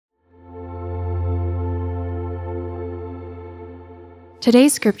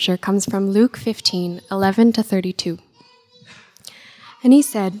Today's scripture comes from Luke 15:11-32. And he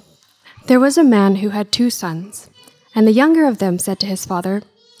said, "There was a man who had 2 sons, and the younger of them said to his father,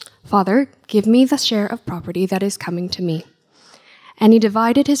 'Father, give me the share of property that is coming to me.' And he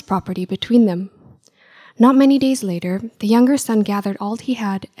divided his property between them. Not many days later, the younger son gathered all he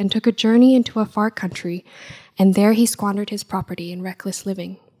had and took a journey into a far country, and there he squandered his property in reckless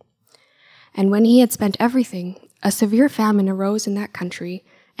living. And when he had spent everything, a severe famine arose in that country,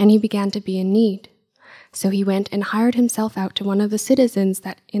 and he began to be in need. So he went and hired himself out to one of the citizens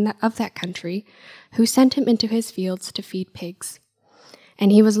of that country, who sent him into his fields to feed pigs.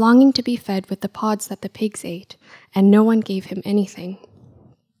 And he was longing to be fed with the pods that the pigs ate, and no one gave him anything.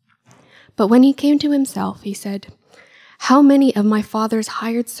 But when he came to himself, he said, 'How many of my father's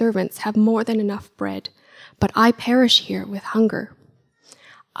hired servants have more than enough bread, but I perish here with hunger?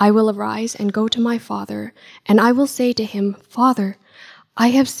 I will arise and go to my father, and I will say to him, Father, I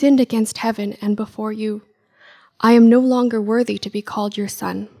have sinned against heaven and before you. I am no longer worthy to be called your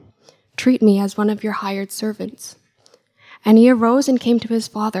son. Treat me as one of your hired servants.' And he arose and came to his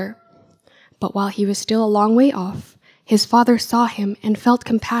father. But while he was still a long way off, his father saw him and felt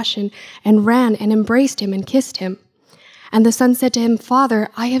compassion and ran and embraced him and kissed him. And the son said to him, 'Father,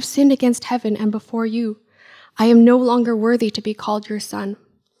 I have sinned against heaven and before you. I am no longer worthy to be called your son.'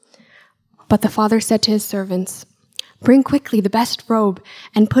 But the father said to his servants, 'Bring quickly the best robe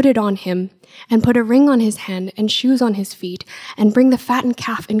and put it on him, and put a ring on his hand and shoes on his feet, and bring the fattened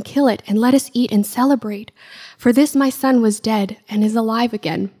calf and kill it, and let us eat and celebrate. For this my son was dead and is alive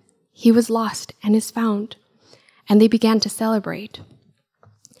again. He was lost and is found.' And they began to celebrate.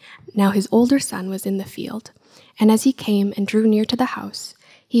 Now his older son was in the field, and as he came and drew near to the house,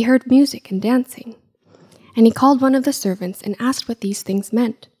 he heard music and dancing. And he called one of the servants and asked what these things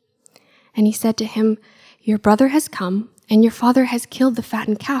meant. And he said to him, 'Your brother has come, and your father has killed the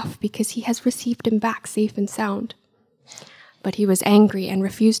fattened calf because he has received him back safe and sound.' But he was angry and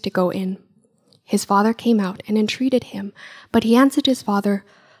refused to go in. His father came out and entreated him, but he answered his father,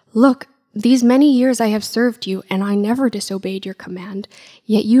 'Look, these many years I have served you, and I never disobeyed your command,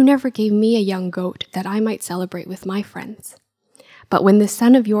 yet you never gave me a young goat that I might celebrate with my friends. But when this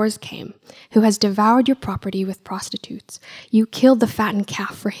son of yours came, who has devoured your property with prostitutes, you killed the fattened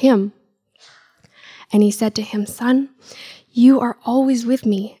calf for him.' And he said to him, 'Son, you are always with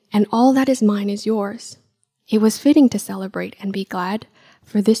me, and all that is mine is yours. It was fitting to celebrate and be glad,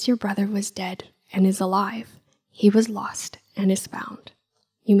 for this your brother was dead and is alive. He was lost and is found.'"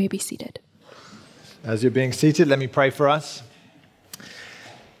 You may be seated. As you're being seated, let me pray for us.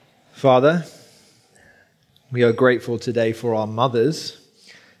 Father, we are grateful today for our mothers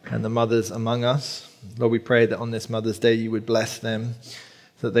and the mothers among us. Lord, we pray that on this Mother's Day you would bless them,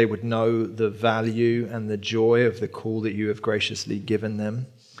 that they would know the value and the joy of the call that you have graciously given them,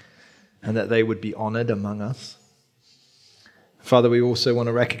 and that they would be honored among us. Father, we also want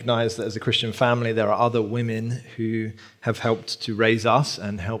to recognize that as a Christian family, there are other women who have helped to raise us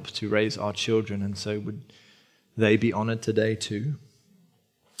and helped to raise our children, and so would they be honored today too.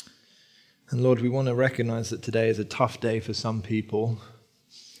 And Lord, we want to recognize that today is a tough day for some people,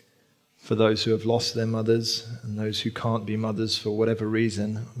 for those who have lost their mothers and those who can't be mothers for whatever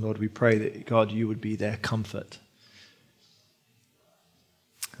reason. Lord, we pray that, God, you would be their comfort.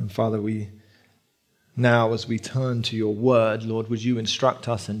 And Father, now as we turn to your word, Lord, would you instruct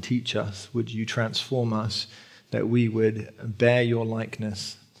us and teach us? Would you transform us, that we would bear your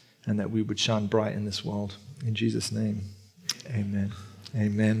likeness and that we would shine bright in this world? In Jesus' name, amen.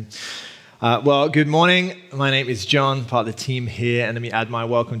 Amen. Well, good morning. My name is John, part of the team here, and let me add my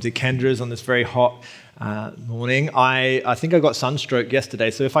welcome to Kendra's on this very hot morning. I think I got sunstroke yesterday,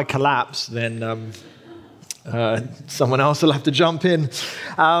 so if I collapse, then someone else will have to jump in.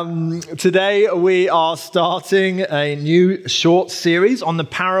 Today we are starting a new short series on the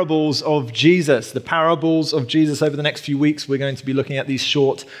parables of Jesus. The parables of Jesus. Over the next few weeks, we're going to be looking at these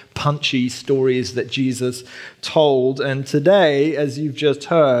short, punchy stories that Jesus told. And today, as you've just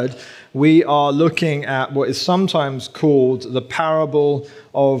heard, we are looking at what is sometimes called the parable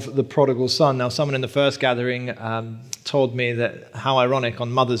of the prodigal son. Now, someone in the first gathering told me that how ironic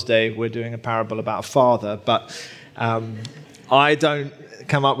on Mother's Day we're doing a parable about a father, but I don't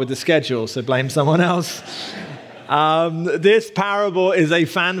come up with the schedule, so blame someone else. This parable is a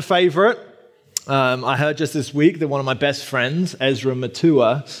fan favorite. I heard just this week that one of my best friends, Ezra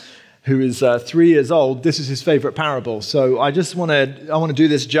Matua, who is 3 years old, this is his favorite parable. So I want to do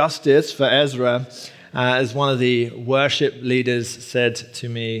this justice for Ezra. As one of the worship leaders said to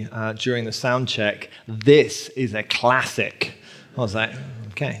me during the sound check, this is a classic. I was like,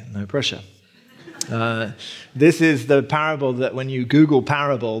 okay, no pressure. This is the parable that when you Google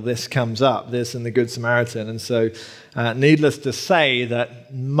parable, this comes up, this and the Good Samaritan. And so needless to say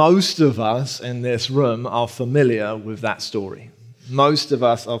that most of us in this room are familiar with that story. Most of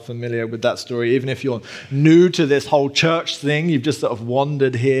us are familiar with that story. Even if you're new to this whole church thing, you've just sort of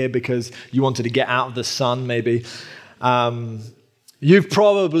wandered here because you wanted to get out of the sun maybe. You've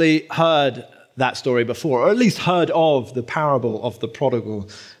probably heard that story before, or at least heard of the parable of the prodigal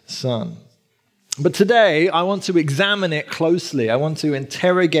son. But today, I want to examine it closely. I want to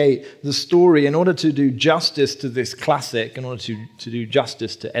interrogate the story in order to do justice to this classic, in order to do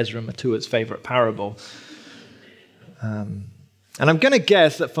justice to Ezra Matua's favorite parable. And I'm going to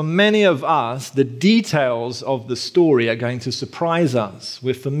guess that for many of us, the details of the story are going to surprise us.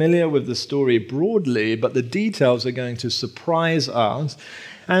 We're familiar with the story broadly, but the details are going to surprise us.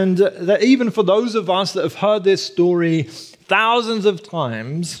 And that even for those of us that have heard this story thousands of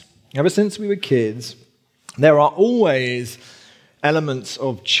times, ever since we were kids, there are always elements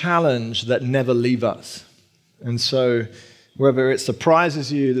of challenge that never leave us. And so whether it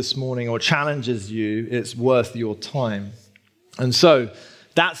surprises you this morning or challenges you, it's worth your time. And so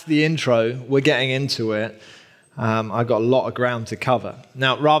that's the intro. We're getting into it. I've got a lot of ground to cover.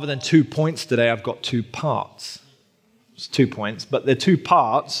 Now, rather than 2 points today, I've got 2 parts. It's 2 points, but they're 2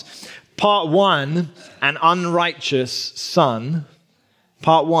 parts. Part 1, an unrighteous son.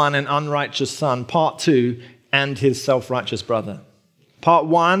 Part 1, an unrighteous son. Part 2, and his self-righteous brother. Part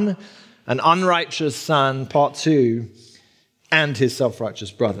 1, an unrighteous son. Part 2, and his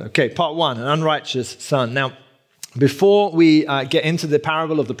self-righteous brother. Okay, part 1, an unrighteous son. Now, before we get into the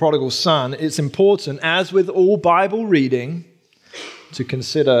parable of the prodigal son, it's important, as with all Bible reading, to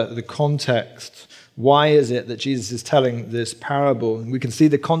consider the context. Why is it that Jesus is telling this parable? And we can see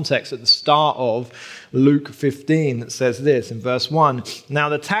the context at the start of Luke 15 that says this in verse 1. Now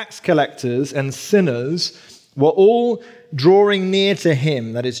the tax collectors and sinners were all drawing near to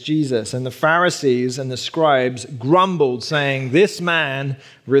him, that is Jesus, and the Pharisees and the scribes grumbled, saying, "This man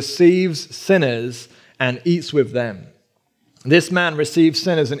receives sinners and eats with them." This man receives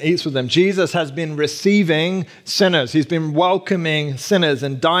sinners and eats with them. Jesus has been receiving sinners. He's been welcoming sinners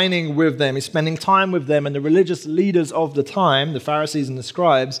and dining with them. He's spending time with them. And the religious leaders of the time, the Pharisees and the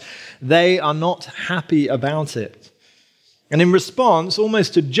scribes, they are not happy about it. And in response,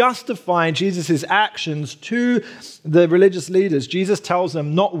 almost to justify Jesus' actions to the religious leaders, Jesus tells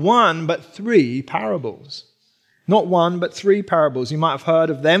them not 1, but 3 parables. Not 1, but 3 parables. You might have heard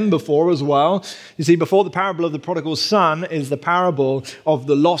of them before as well. You see, before the parable of the prodigal son is the parable of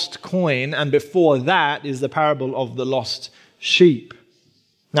the lost coin, and before that is the parable of the lost sheep.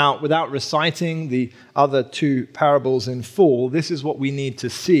 Now, without reciting the other 2 parables in full, this is what we need to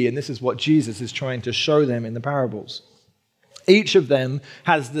see, and this is what Jesus is trying to show them in the parables. Each of them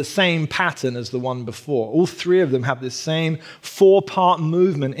has the same pattern as the one before. All 3 of them have this same 4-part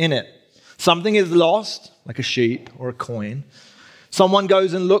movement in it. Something is lost, like a sheep or a coin. Someone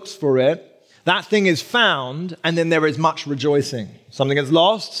goes and looks for it. That thing is found, and then there is much rejoicing. Something is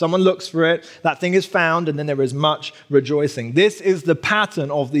lost, someone looks for it, that thing is found, and then there is much rejoicing. This is the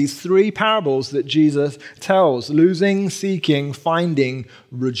pattern of these 3 parables that Jesus tells. Losing, seeking, finding,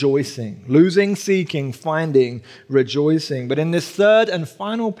 rejoicing. Losing, seeking, finding, rejoicing. But in this 3rd and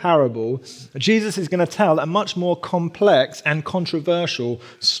final parable, Jesus is going to tell a much more complex and controversial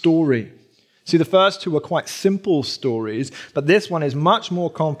story. See, the first 2 are quite simple stories, but this one is much more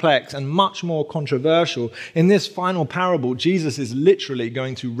complex and much more controversial. In this final parable, Jesus is literally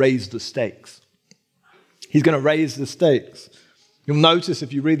going to raise the stakes. He's going to raise the stakes. You'll notice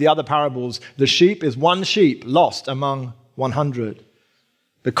if you read the other parables, the sheep is 1 sheep lost among 100.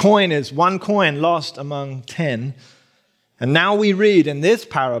 The coin is 1 coin lost among 10. And now we read in this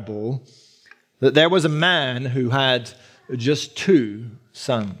parable that there was a man who had just 2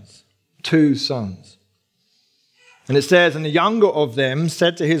 sons. 2 sons. And it says, and the younger of them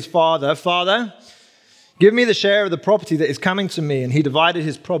said to his father, "Father, give me the share of the property that is coming to me." And he divided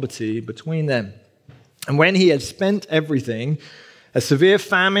his property between them. And when he had spent everything, a severe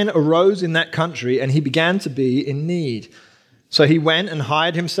famine arose in that country, and he began to be in need. So he went and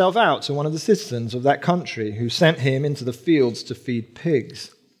hired himself out to one of the citizens of that country, who sent him into the fields to feed pigs.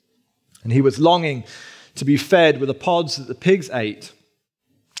 And he was longing to be fed with the pods that the pigs ate.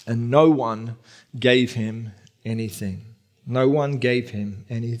 And no one gave him anything. No one gave him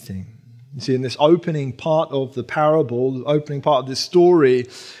anything. You see, in this opening part of the parable, the opening part of this story,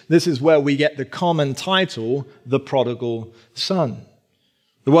 this is where we get the common title, the prodigal son.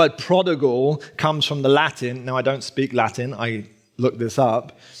 The word prodigal comes from the Latin. Now, I don't speak Latin. I looked this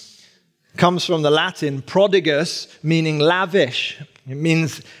up. Comes from the Latin prodigus, meaning lavish. It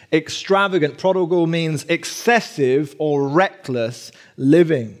means extravagant. Prodigal means excessive or reckless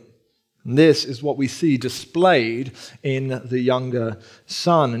living. And this is what we see displayed in the younger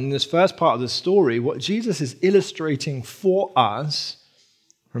son. And in this first part of the story, what Jesus is illustrating for us,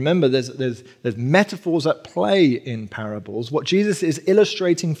 remember there's metaphors at play in parables. What Jesus is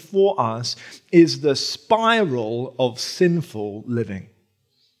illustrating for us is the spiral of sinful living.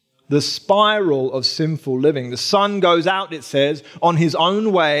 The spiral of sinful living. The son goes out, it says, on his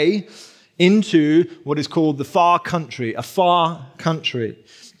own way into what is called the far country, a far country.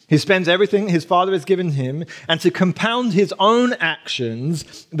 He spends everything his father has given him, and to compound his own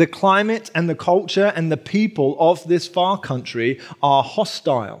actions, the climate and the culture and the people of this far country are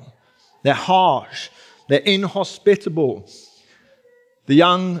hostile. They're harsh. They're inhospitable. The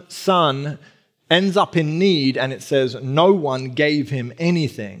young son ends up in need, and it says no one gave him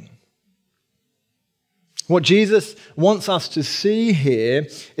anything. What Jesus wants us to see here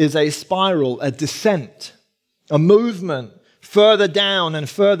is a spiral, a descent, a movement further down and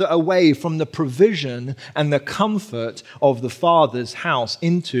further away from the provision and the comfort of the Father's house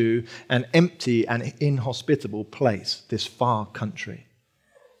into an empty and inhospitable place, this far country.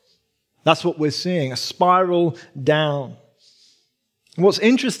 That's what we're seeing, a spiral down. What's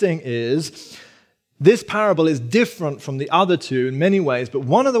interesting is this parable is different from the other two in many ways, but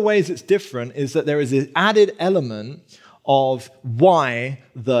one of the ways it's different is that there is an added element of why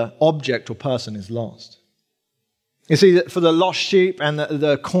the object or person is lost. You see, that for the lost sheep and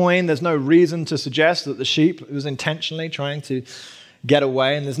the coin, there's no reason to suggest that the sheep was intentionally trying to get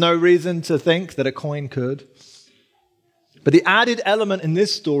away, and there's no reason to think that a coin could. But the added element in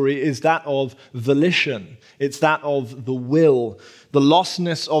this story is that of volition. It's that of the will. The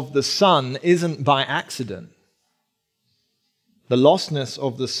lostness of the son isn't by accident. The lostness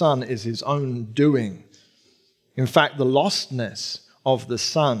of the son is his own doing. In fact, the lostness of the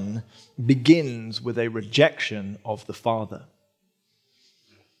son begins with a rejection of the father.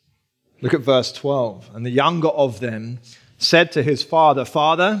 Look at verse 12. And the younger of them said to his father,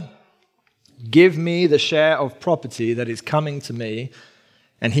 "Father, give me the share of property that is coming to me."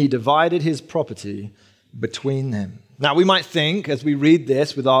 And he divided his property between them. Now, we might think, as we read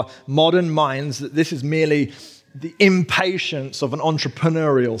this with our modern minds, that this is merely the impatience of an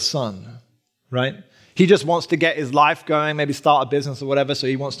entrepreneurial son, right? He just wants to get his life going, maybe start a business or whatever, so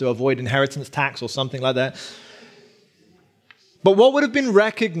he wants to avoid inheritance tax or something like that. But what would have been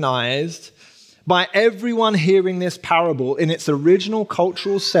recognized by everyone hearing this parable in its original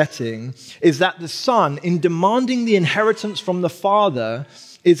cultural setting is that the son, in demanding the inheritance from the father,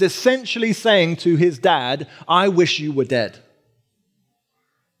 is essentially saying to his dad, "I wish you were dead.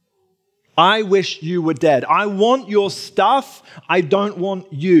 I wish you were dead. I want your stuff. I don't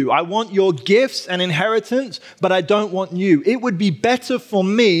want you. I want your gifts and inheritance, but I don't want you. It would be better for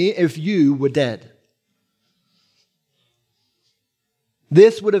me if you were dead."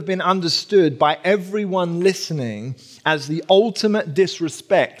 This would have been understood by everyone listening as the ultimate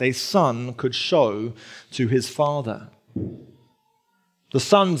disrespect a son could show to his father. The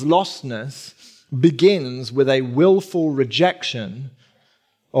son's lostness begins with a willful rejection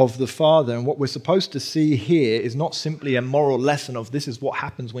of the father. And what we're supposed to see here is not simply a moral lesson of this is what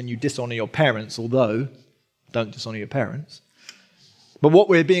happens when you dishonor your parents, although don't dishonor your parents. But what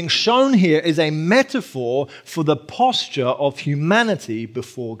we're being shown here is a metaphor for the posture of humanity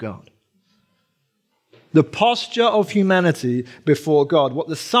before God. The posture of humanity before God. What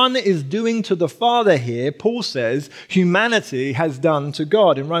the Son is doing to the Father here, Paul says, humanity has done to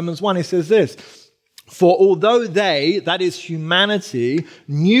God. In Romans 1, he says this, "For although they," that is humanity,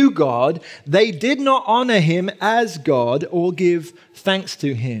 "knew God, they did not honor him as God or give thanks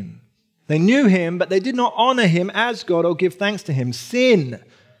to him." They knew him, but they did not honor him as God or give thanks to him. Sin,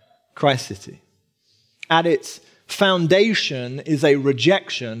 Christ City, at its foundation is a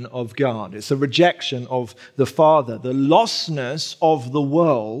rejection of God. It's a rejection of the Father. The lostness of the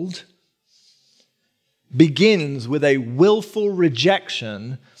world begins with a willful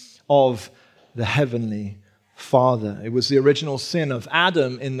rejection of the Heavenly Father. It was the original sin of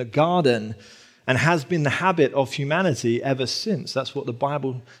Adam in the garden and has been the habit of humanity ever since. That's what the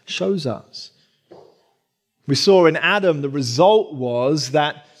Bible shows us. We saw in Adam the result was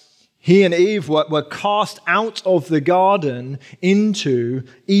that he and Eve were cast out of the garden into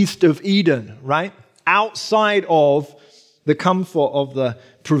east of Eden, right? Outside of the comfort of the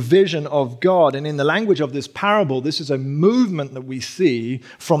provision of God. And in the language of this parable, this is a movement that we see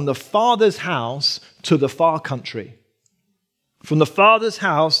from the Father's house to the far country. From the Father's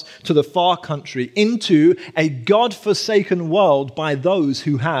house to the far country into a God-forsaken world by those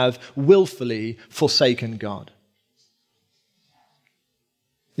who have willfully forsaken God.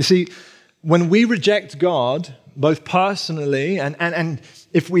 You see, when we reject God, both personally and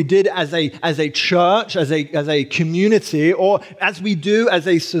if we did as a church, as a community, or as we do as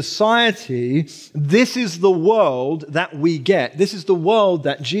a society, this is the world that we get. This is the world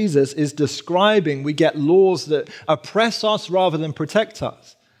that Jesus is describing. We get laws that oppress us rather than protect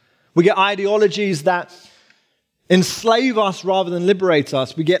us. We get ideologies that enslave us rather than liberate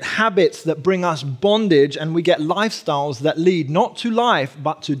us. We get habits that bring us bondage, and we get lifestyles that lead not to life,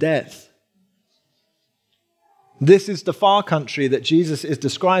 but to death. This is the far country that Jesus is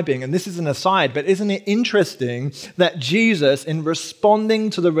describing, and this is an aside, but isn't it interesting that Jesus, in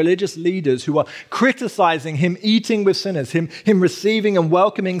responding to the religious leaders who are criticizing him eating with sinners, him receiving and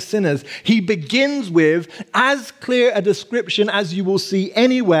welcoming sinners, he begins with as clear a description as you will see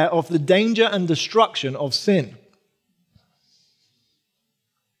anywhere of the danger and destruction of sin.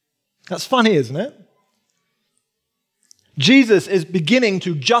 That's funny, isn't it? Jesus is beginning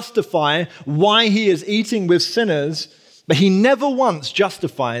to justify why he is eating with sinners, but he never once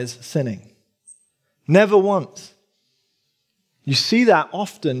justifies sinning. Never once. You see that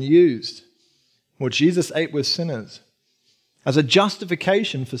often used. Well, Jesus ate with sinners as a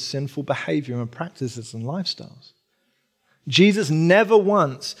justification for sinful behavior and practices and lifestyles. Jesus never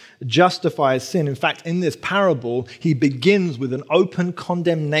once justifies sin. In fact, in this parable, he begins with an open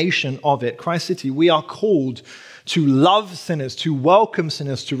condemnation of it. Christ City, we are called to love sinners, to welcome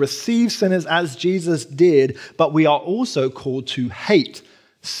sinners, to receive sinners as Jesus did, but we are also called to hate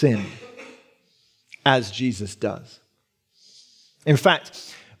sin as Jesus does. In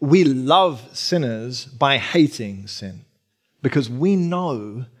fact, we love sinners by hating sin because we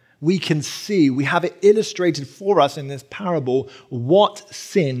know, we can see, we have it illustrated for us in this parable what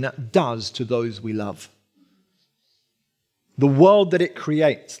sin does to those we love. The world that it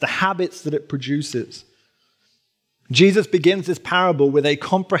creates, the habits that it produces. Jesus begins this parable with a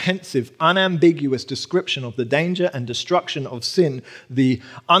comprehensive, unambiguous description of the danger and destruction of sin. The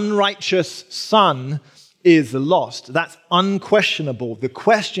unrighteous son is lost. That's unquestionable. The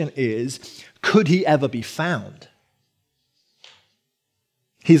question is, could he ever be found?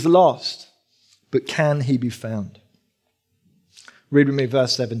 He's lost, but can he be found? Read with me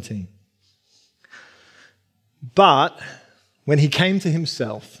verse 17. But when he came to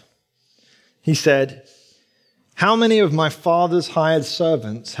himself, he said, "How many of my father's hired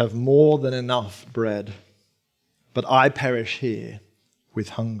servants have more than enough bread, but I perish here with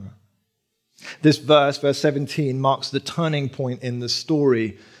hunger?" This verse 17, marks the turning point in the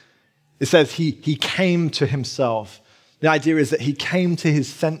story. It says he came to himself. The idea is that he came to his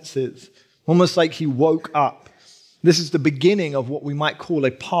senses, almost like he woke up. This is the beginning of what we might call a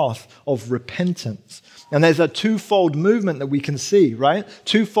path of repentance. And there's a twofold movement that we can see, right?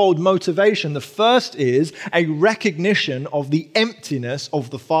 Twofold motivation. The first is a recognition of the emptiness of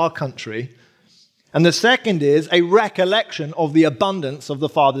the far country. And the second is a recollection of the abundance of the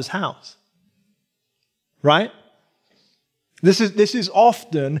Father's house. Right? This is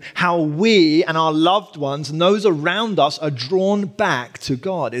often how we and our loved ones and those around us are drawn back to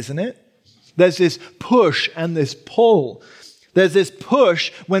God, isn't it? There's this push and this pull. There's this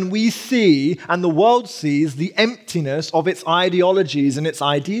push when we see, and the world sees, the emptiness of its ideologies and its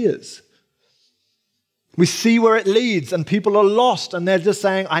ideas. We see where it leads, and people are lost, and they're just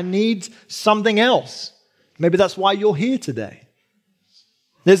saying, I need something else. Maybe that's why you're here today.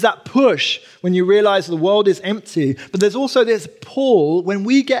 There's that push when you realize the world is empty, but there's also this pull when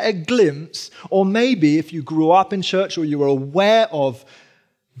we get a glimpse, or maybe if you grew up in church or you were aware of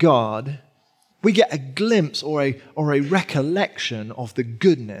God, we get a glimpse or a recollection of the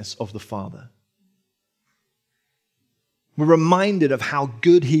goodness of the Father. We're reminded of how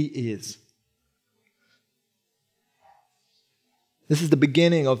good he is. This is the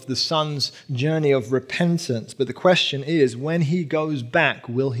beginning of the Son's journey of repentance. But the question is, when he goes back,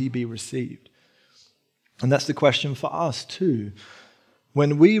 will he be received? And that's the question for us too.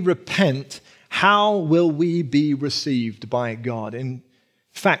 When we repent, how will we be received by God? In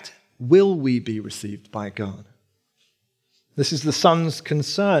fact, will we be received by God? This is the Son's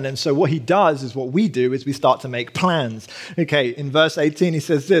concern. And so what he does is what we do is we start to make plans. Okay, in verse 18 he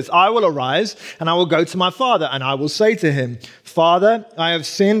says this, "I will arise and I will go to my father and I will say to him, Father, I have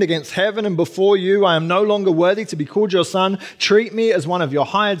sinned against heaven and before you. I am no longer worthy to be called your son. Treat me as one of your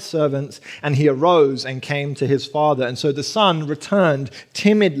hired servants." And he arose and came to his father. And so the son returned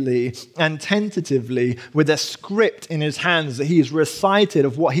timidly and tentatively with a script in his hands that he has recited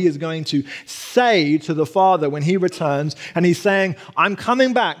of what he is going to say to the father when he returns. And he's saying, I'm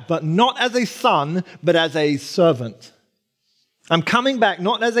coming back, but not as a son, but as a servant. I'm coming back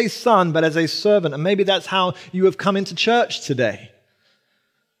not as a son, but as a servant. And maybe that's how you have come into church today.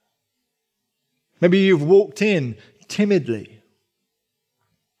 Maybe you've walked in timidly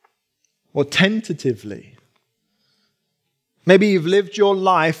or tentatively. Maybe you've lived your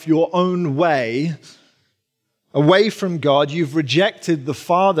life your own way, away from God. You've rejected the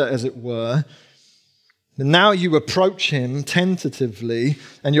Father, as it were. And now you approach him tentatively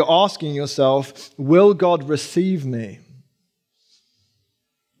and you're asking yourself, will God receive me?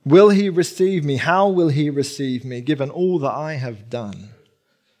 Will he receive me? How will he receive me, given all that I have done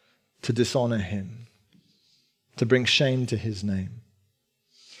to dishonor him, to bring shame to his name?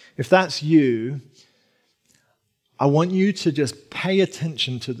 If that's you, I want you to just pay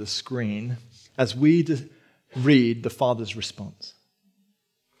attention to the screen as we read the Father's response.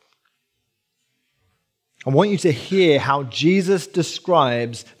 I want you to hear how Jesus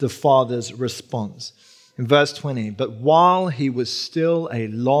describes the Father's response. In verse 20, but while he was still a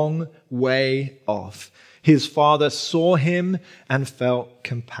long way off, his father saw him and felt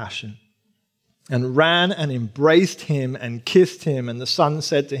compassion, and ran and embraced him and kissed him. And the son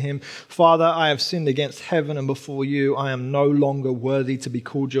said to him, Father, I have sinned against heaven and before you. I am no longer worthy to be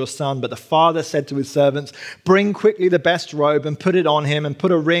called your son. But the father said to his servants, bring quickly the best robe and put it on him, and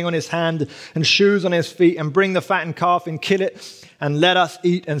put a ring on his hand and shoes on his feet, and bring the fattened calf and kill it, and let us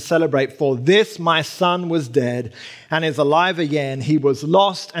eat and celebrate. For this my son was dead and is alive again. He was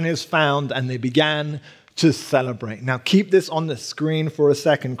lost and is found. And they began to celebrate. Now keep this on the screen for a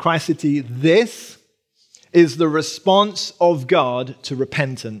second. Christ City, this is the response of God to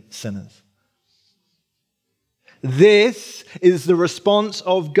repentant sinners. This is the response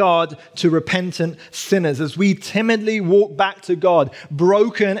of God to repentant sinners. As we timidly walk back to God,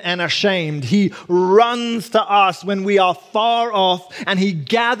 broken and ashamed, he runs to us when we are far off, and he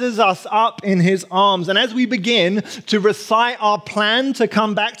gathers us up in his arms. And as we begin to recite our plan to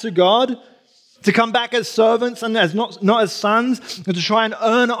come back to God, to come back as servants and as not as sons, and to try and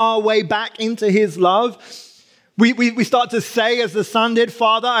earn our way back into his love, we start to say, as the son did,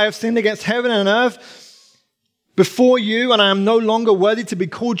 Father, I have sinned against heaven and earth before you, and I am no longer worthy to be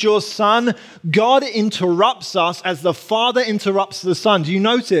called your son. God interrupts us as the father interrupts the son. Do you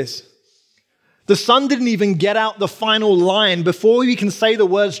notice? The son didn't even get out the final line. Before we can say the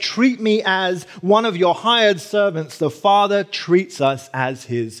words, treat me as one of your hired servants, the father treats us as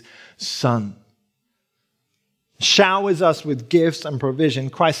his son. Showers us with gifts and provision.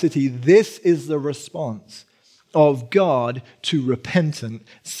 Christ City, this is the response of God to repentant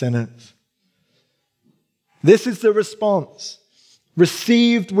sinners. This is the response.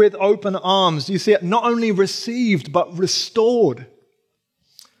 Received with open arms. You see it, not only received, but restored.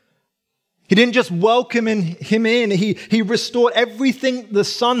 He didn't just welcome him in, he restored everything the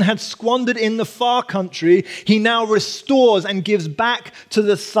son had squandered in the far country. He now restores and gives back to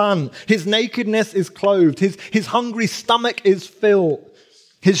the son. His nakedness is clothed. His hungry stomach is filled.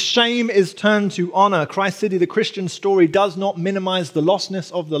 His shame is turned to honor. Christ City, the Christian story, does not minimize the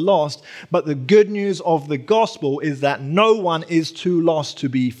lostness of the lost, but the good news of the gospel is that no one is too lost to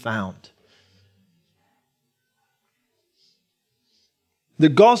be found. The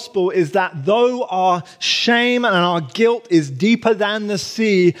gospel is that though our shame and our guilt is deeper than the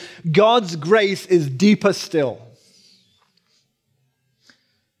sea, God's grace is deeper still.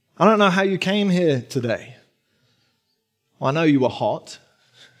 I don't know how you came here today. Well, I know you were hot.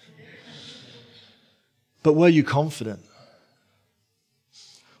 But were you confident?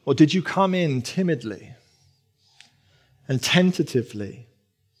 Or did you come in timidly and tentatively,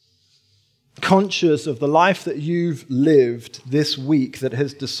 conscious of the life that you've lived this week that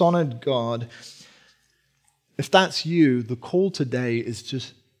has dishonored God? If that's you, the call today is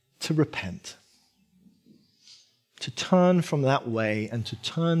just to repent, to turn from that way and to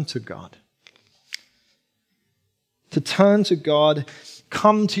turn to God. To turn to God,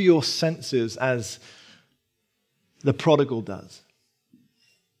 come to your senses as the prodigal does.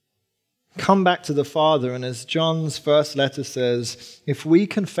 Come back to the Father, and as John's first letter says, if we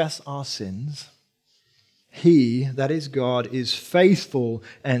confess our sins, he, that is God, is faithful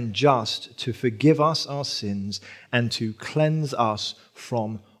and just to forgive us our sins and to cleanse us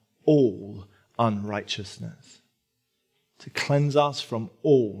from all unrighteousness. To cleanse us from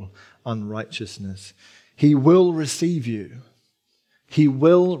all unrighteousness. He will receive you. He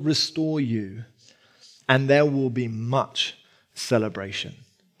will restore you. And there will be much celebration.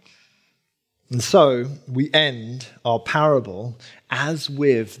 And so we end our parable, as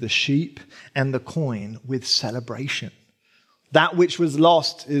with the sheep and the coin, with celebration. That which was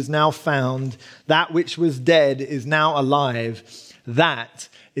lost is now found. That which was dead is now alive. That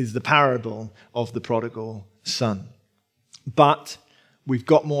is the parable of the prodigal son. But we've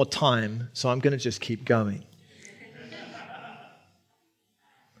got more time, so I'm going to just keep going.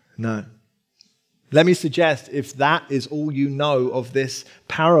 No. Let me suggest, if that is all you know of this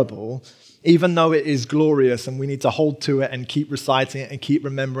parable, even though it is glorious and we need to hold to it and keep reciting it and keep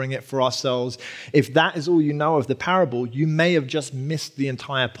remembering it for ourselves, if that is all you know of the parable, you may have just missed the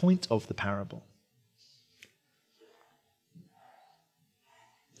entire point of the parable.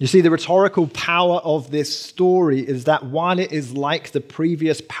 You see, the rhetorical power of this story is that while it is like the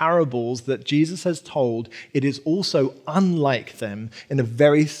previous parables that Jesus has told, it is also unlike them in a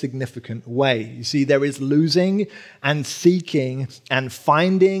very significant way. You see, there is losing and seeking and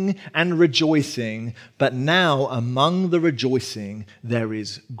finding and rejoicing, but now among the rejoicing, there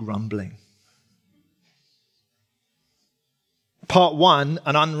is grumbling. Part 1,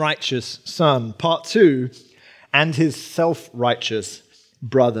 an unrighteous son. Part 2, and his self-righteous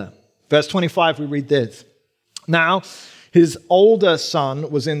brother. Verse 25, we read this. Now, his older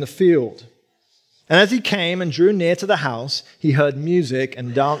son was in the field. And as he came and drew near to the house, he heard music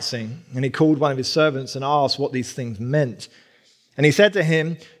and dancing. And he called one of his servants and asked what these things meant. And he said to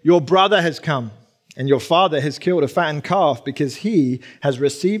him, "Your brother has come, and your father has killed a fattened calf because he has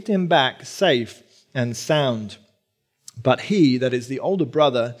received him back safe and sound." But he, that is the older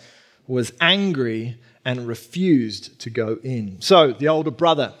brother, was angry and refused to go in. So the older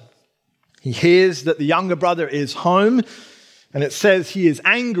brother, he hears that the younger brother is home, and it says he is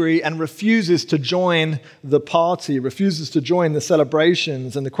angry and refuses to join the party, refuses to join the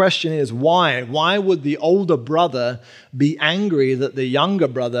celebrations. And the question is, why? Why would the older brother be angry that the younger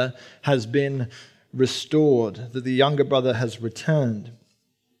brother has been restored, that the younger brother has returned?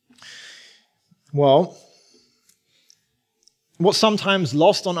 Well, what's sometimes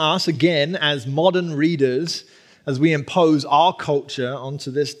lost on us, again, as modern readers, as we impose our culture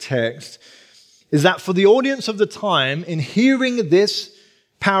onto this text, is that for the audience of the time, in hearing this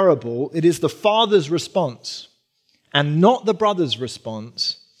parable, it is the father's response and not the brother's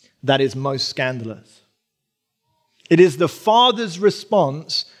response that is most scandalous. It is the father's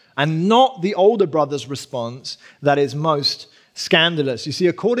response and not the older brother's response that is most scandalous. You see,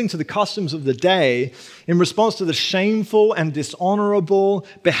 according to the customs of the day, in response to the shameful and dishonorable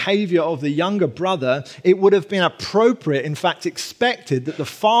behavior of the younger brother, it would have been appropriate, in fact expected, that the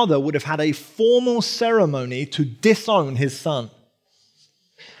father would have had a formal ceremony to disown his son.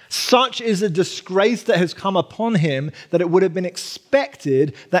 Such is a disgrace that has come upon him that it would have been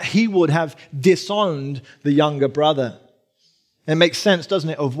expected that he would have disowned the younger brother. And it makes sense, doesn't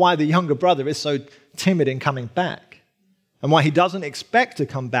it, of why the younger brother is so timid in coming back. And why he doesn't expect to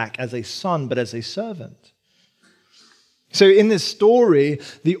come back as a son, but as a servant. So in this story,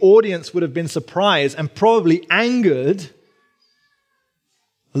 the audience would have been surprised and probably angered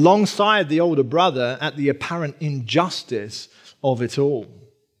alongside the older brother at the apparent injustice of it all.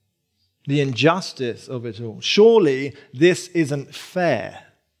 The injustice of it all. Surely this isn't fair,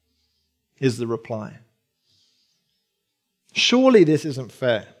 is the reply. Surely this isn't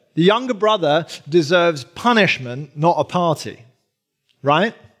fair. The younger brother deserves punishment, not a party.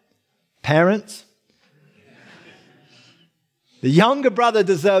 Right? Parents? The younger brother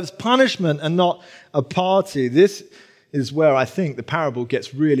deserves punishment and not a party. This is where I think the parable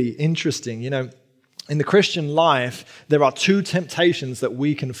gets really interesting. You know, in the Christian life, there are two temptations that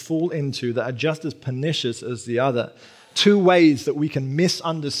we can fall into that are just as pernicious as the other. Two ways that we can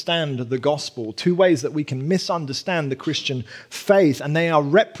misunderstand the gospel, two ways that we can misunderstand the Christian faith, and they are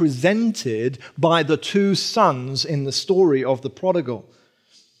represented by the two sons in the story of the prodigal.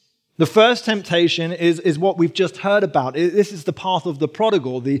 The first temptation is what we've just heard about. This is the path of the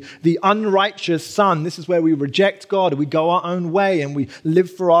prodigal, the unrighteous son. This is where we reject God, we go our own way, and we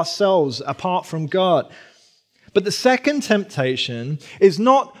live for ourselves apart from God. But the second temptation is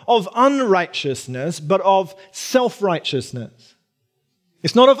not of unrighteousness, but of self-righteousness.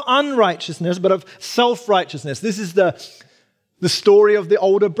 It's not of unrighteousness, but of self-righteousness. This is the story of the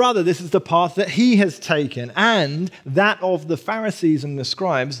older brother. This is the path that he has taken, and that of the Pharisees and the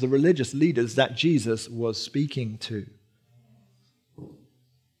scribes, the religious leaders that Jesus was speaking to.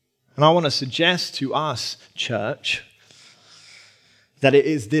 And I want to suggest to us, church, that it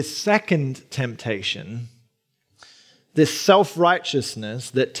is this second temptation, this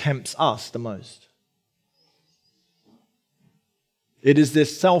self-righteousness, that tempts us the most. It is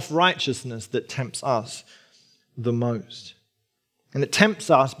this self-righteousness that tempts us the most. And it tempts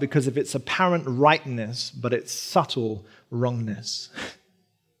us because of its apparent rightness, but its subtle wrongness.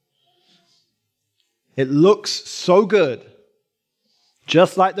 It looks so good,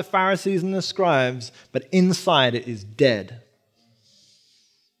 just like the Pharisees and the scribes, but inside it is dead.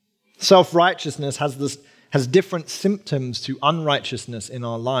 Self-righteousness has different symptoms to unrighteousness in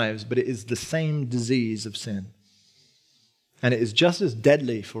our lives, but it is the same disease of sin. And it is just as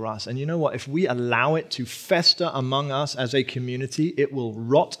deadly for us. And you know what? If we allow it to fester among us as a community, it will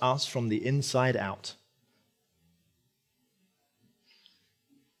rot us from the inside out.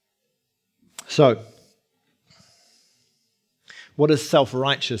 So, what does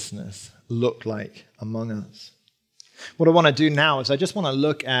self-righteousness look like among us? What I want to do now is I just want to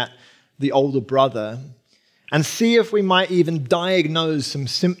look at the older brother and see if we might even diagnose some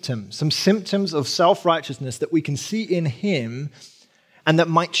symptoms of self-righteousness that we can see in him and that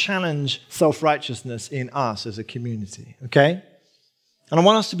might challenge self-righteousness in us as a community, okay? And I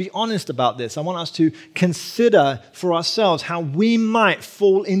want us to be honest about this. I want us to consider for ourselves how we might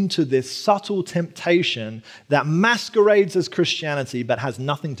fall into this subtle temptation that masquerades as Christianity but has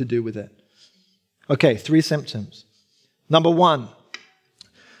nothing to do with it. Okay, 3 symptoms. Number 1,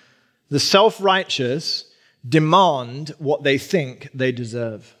 the self-righteous demand what they think they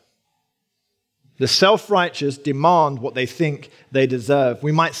deserve. The self-righteous demand what they think they deserve.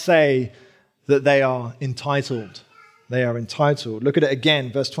 We might say that they are entitled. They are entitled. Look at it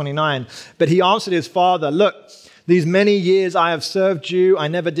again, verse 29. But he answered his father, "Look, these many years I have served you. I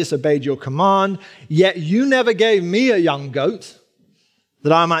never disobeyed your command. Yet you never gave me a young goat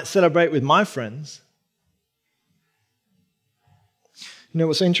that I might celebrate with my friends." You know,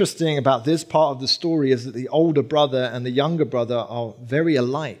 what's interesting about this part of the story is that the older brother and the younger brother are very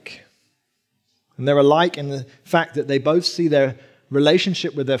alike. And they're alike in the fact that they both see their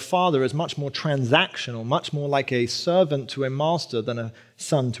relationship with their father as much more transactional, much more like a servant to a master than a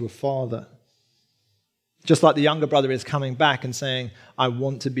son to a father. Just like the younger brother is coming back and saying, "I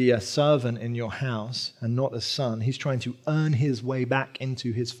want to be a servant in your house and not a son." He's trying to earn his way back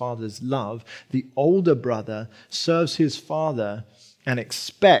into his father's love. The older brother serves his father and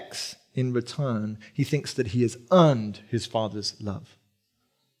expects in return, he thinks that he has earned his father's love.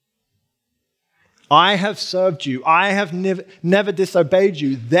 I have served you. I have never disobeyed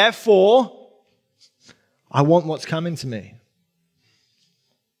you. Therefore, I want what's coming to me.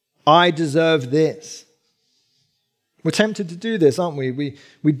 I deserve this. We're tempted to do this, aren't we?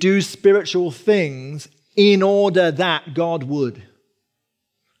 We do spiritual things in order that God would.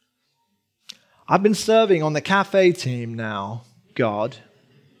 I've been serving on the cafe team now, God.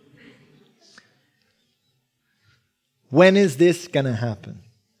 When is this going to happen?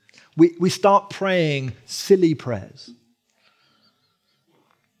 We start praying silly prayers.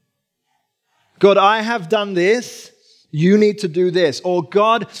 God, I have done this. You need to do this. Or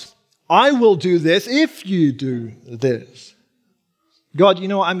God, I will do this if you do this. God, you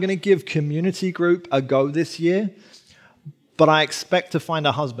know what? I'm going to give community group a go this year, but I expect to find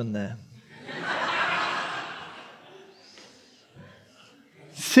a husband there.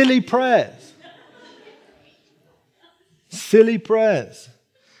 Silly prayers. Silly prayers.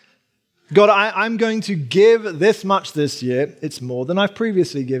 God, I'm going to give this much this year. It's more than I've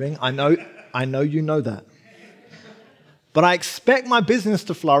previously given. I know you know that. But I expect my business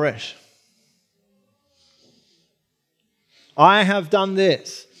to flourish. I have done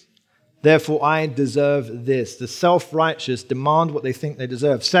this. Therefore, I deserve this. The self-righteous demand what they think they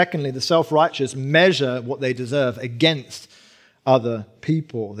deserve. Secondly, the self-righteous measure what they deserve against other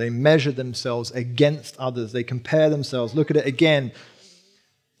people. They measure themselves against others. They compare themselves. Look at it again.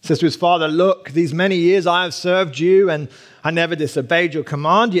 It says to his father, "Look, these many years I have served you, and I never disobeyed your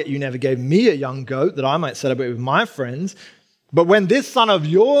command, yet you never gave me a young goat that I might celebrate with my friends. But when this son of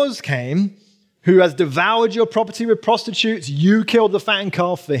yours came, who has devoured your property with prostitutes, you killed the fattened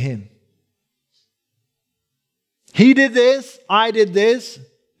calf for him. He did this, I did this.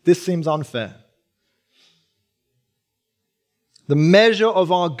 This seems unfair." The measure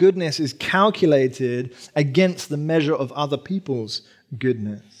of our goodness is calculated against the measure of other people's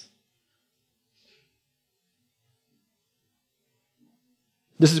goodness.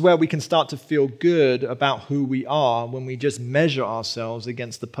 This is where we can start to feel good about who we are when we just measure ourselves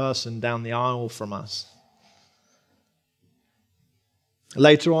against the person down the aisle from us.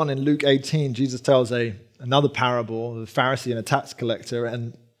 Later on in Luke 18, Jesus tells another parable of a Pharisee and a tax collector,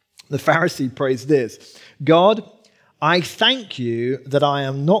 and the Pharisee prays this: "God, I thank you that I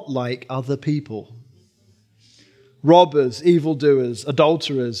am not like other people, robbers, evildoers,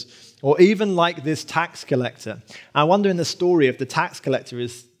 adulterers, or even like this tax collector." I wonder in the story if the tax collector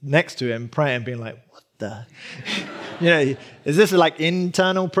is next to him praying, being like, "What the?" Is this like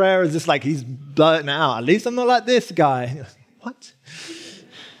internal prayer? Is this like he's blurting out? At least I'm not like this guy. What?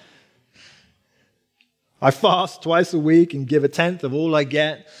 I fast twice a week and give 1/10 of all I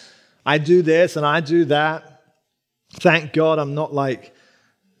get. I do this and I do that. Thank God I'm not like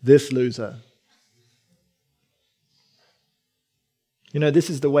this loser. This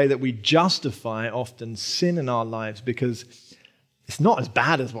is the way that we justify often sin in our lives, because it's not as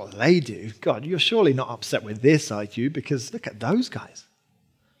bad as what they do. God, you're surely not upset with this, are you? Because look at those guys.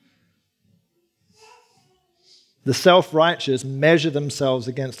 The self-righteous measure themselves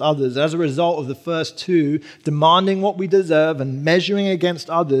against others. As a result of the first two, demanding what we deserve and measuring against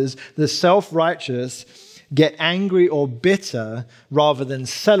others, the self-righteous get angry or bitter rather than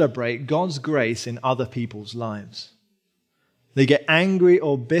celebrate God's grace in other people's lives. They get angry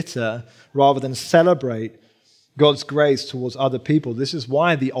or bitter rather than celebrate God's grace towards other people. This is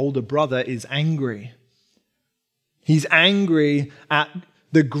why the older brother is angry. He's angry at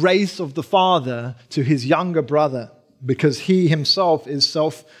the grace of the father to his younger brother because he himself is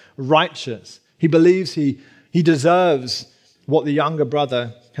self-righteous. He believes he deserves what the younger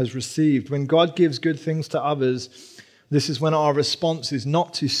brother has received. When God gives good things to others, this is when our response is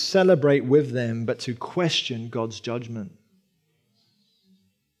not to celebrate with them, but to question God's judgment.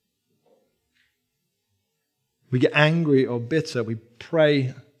 We get angry or bitter. We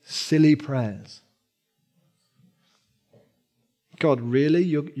pray silly prayers. God, really?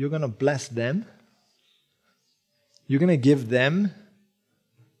 You're going to bless them? You're going to give them?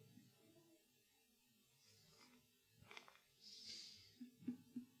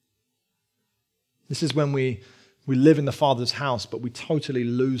 This is when we live in the Father's house, but we totally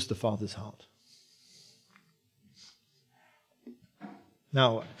lose the Father's heart.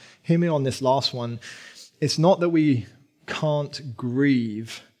 Now, hear me on this last one. It's not that we can't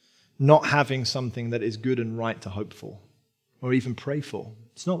grieve not having something that is good and right to hope for or even pray for.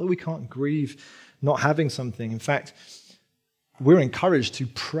 It's not that we can't grieve not having something. In fact, we're encouraged to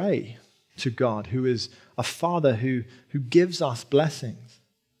pray to God, who is a Father who gives us blessings.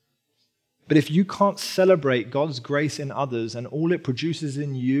 But if you can't celebrate God's grace in others and all it produces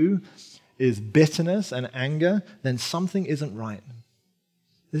in you is bitterness and anger, then something isn't right.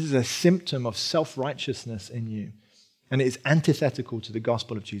 This is a symptom of self-righteousness in you, and it is antithetical to the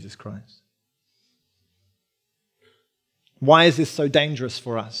gospel of Jesus Christ. Why is this so dangerous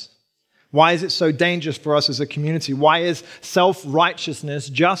for us? Why is it so dangerous for us as a community? Why is self-righteousness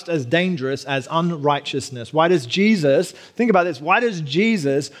just as dangerous as unrighteousness? Why does Jesus, think about this, why does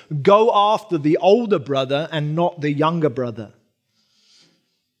Jesus go after the older brother and not the younger brother?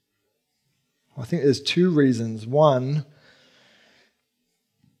 I think there's two reasons. One,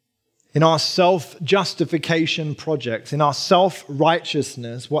 in our self-justification projects, in our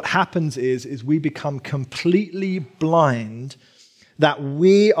self-righteousness, what happens is we become completely blind that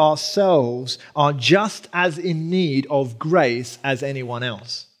we ourselves are just as in need of grace as anyone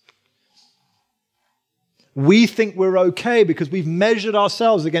else. We think we're okay because we've measured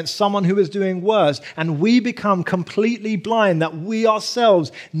ourselves against someone who is doing worse, and we become completely blind that we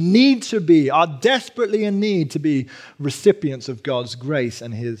ourselves are desperately in need to be recipients of God's grace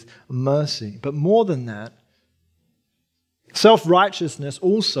and His mercy. But more than that, self-righteousness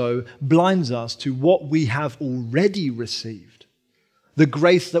also blinds us to what we have already received, the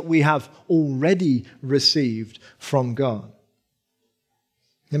grace that we have already received from God.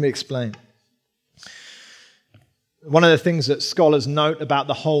 Let me explain. One of the things that scholars note about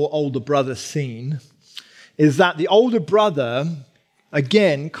the whole older brother scene is that the older brother,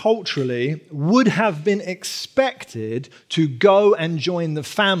 again, culturally, would have been expected to go and join the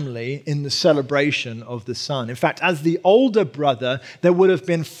family in the celebration of the son. In fact, as the older brother, there would have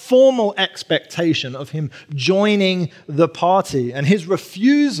been formal expectation of him joining the party, and his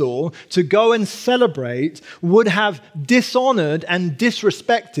refusal to go and celebrate would have dishonored and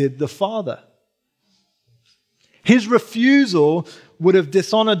disrespected the father. His refusal would have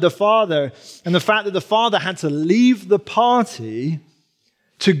dishonored the father, and the fact that the father had to leave the party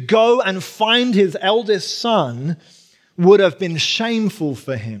to go and find his eldest son would have been shameful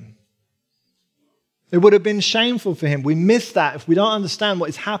for him. It would have been shameful for him. We miss that if we don't understand what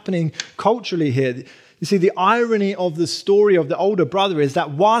is happening culturally here. You see, the irony of the story of the older brother is that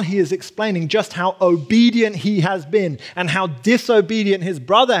while he is explaining just how obedient he has been and how disobedient his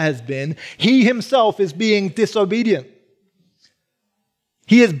brother has been, he himself is being disobedient.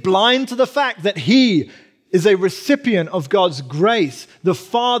 He is blind to the fact that he is a recipient of God's grace. The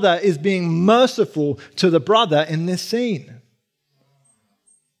father is being merciful to the brother in this scene.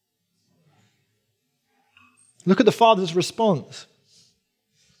 Look at the father's response.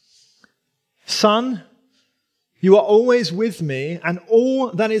 Son, you are always with me, and all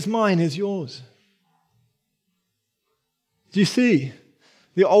that is mine is yours. Do you see?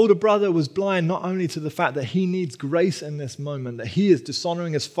 The older brother was blind not only to the fact that he needs grace in this moment, that he is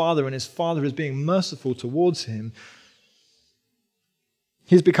dishonoring his father and his father is being merciful towards him.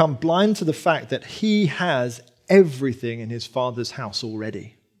 He's become blind to the fact that he has everything in his father's house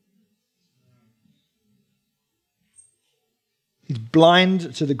already. He's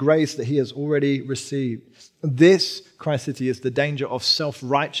blind to the grace that he has already received. This, Christ City, is the danger of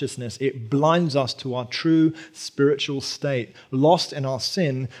self-righteousness. It blinds us to our true spiritual state. Lost in our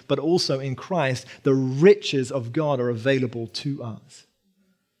sin, but also in Christ, the riches of God are available to us.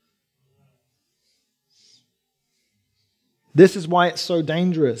 This is why it's so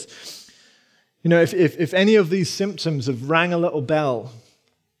dangerous. You know, if any of these symptoms have rang a little bell,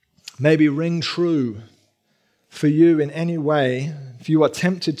 maybe ring true for you in any way, if you are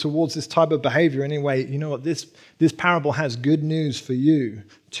tempted towards this type of behavior anyway, you know what? This parable has good news for you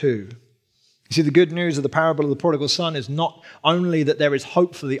too. You see, the good news of the parable of the prodigal son is not only that there is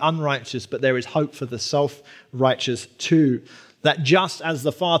hope for the unrighteous, but there is hope for the self-righteous too. That just as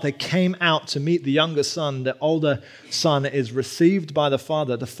the father came out to meet the younger son, the older son is received by the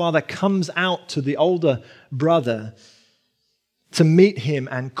father comes out to the older brother to meet him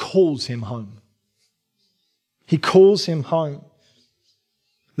and calls him home. He calls him home.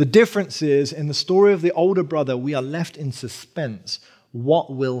 The difference is, in the story of the older brother, we are left in suspense.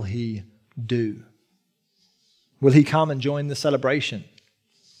 What will he do? Will he come and join the celebration?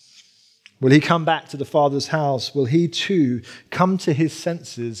 Will he come back to the Father's house? Will he too come to his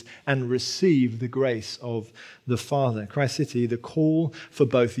senses and receive the grace of the Father? Christ City, the call for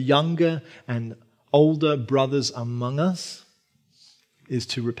both younger and older brothers among us is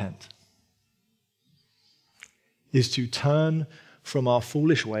to repent, is to turn from our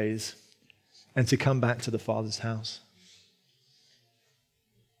foolish ways and to come back to the Father's house.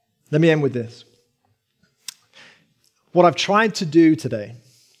 Let me end with this. What I've tried to do today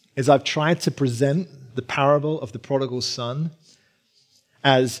is I've tried to present the parable of the prodigal son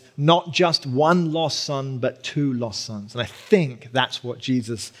as not just one lost son, but two lost sons. And I think that's what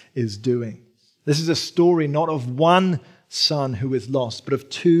Jesus is doing. This is a story not of one son who is lost, but of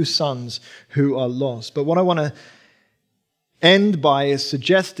two sons who are lost. But what I want to end by is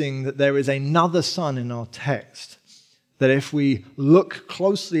suggesting that there is another son in our text that if we look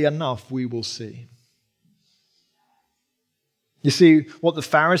closely enough, we will see. You see, what the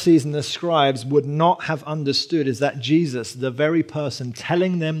Pharisees and the scribes would not have understood is that Jesus, the very person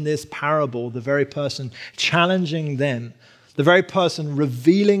telling them this parable, the very person challenging them, the very person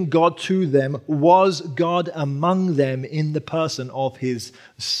revealing God to them, was God among them in the person of his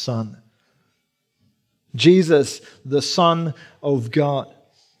Son. Jesus, the Son of God.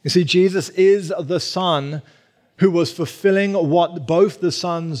 You see, Jesus is the Son who was fulfilling what both the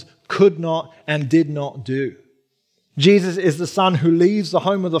sons could not and did not do. Jesus is the son who leaves the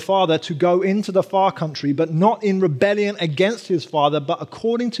home of the Father to go into the far country, but not in rebellion against his Father, but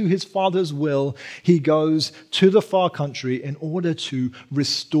according to his Father's will, he goes to the far country in order to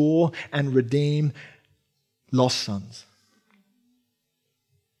restore and redeem lost sons.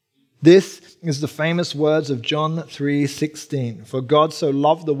 This is the famous words of John 3:16. For God so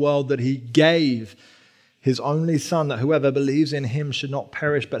loved the world that he gave his only Son, that whoever believes in him should not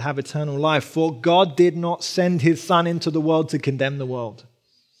perish but have eternal life. For God did not send his Son into the world to condemn the world.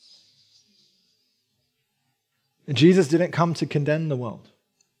 And Jesus didn't come to condemn the world,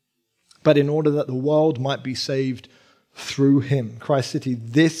 but in order that the world might be saved through him. Christ City,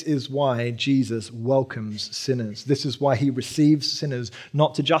 this is why Jesus welcomes sinners. This is why he receives sinners,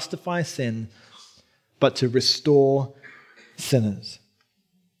 not to justify sin, but to restore sinners.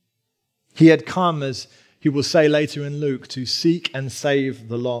 He had come, as he will say later in Luke, to seek and save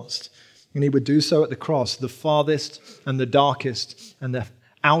the lost. And he would do so at the cross, the farthest and the darkest and the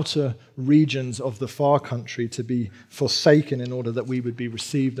outer regions of the far country to be forsaken in order that we would be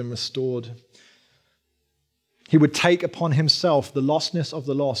received and restored. He would take upon himself the lostness of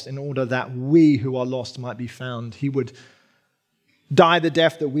the lost in order that we who are lost might be found. He would die the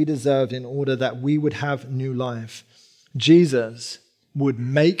death that we deserved in order that we would have new life. Jesus would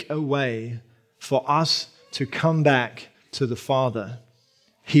make a way for us to come back to the Father.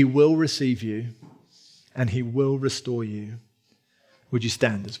 He will receive you and he will restore you. Would you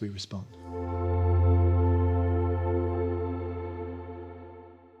stand as we respond?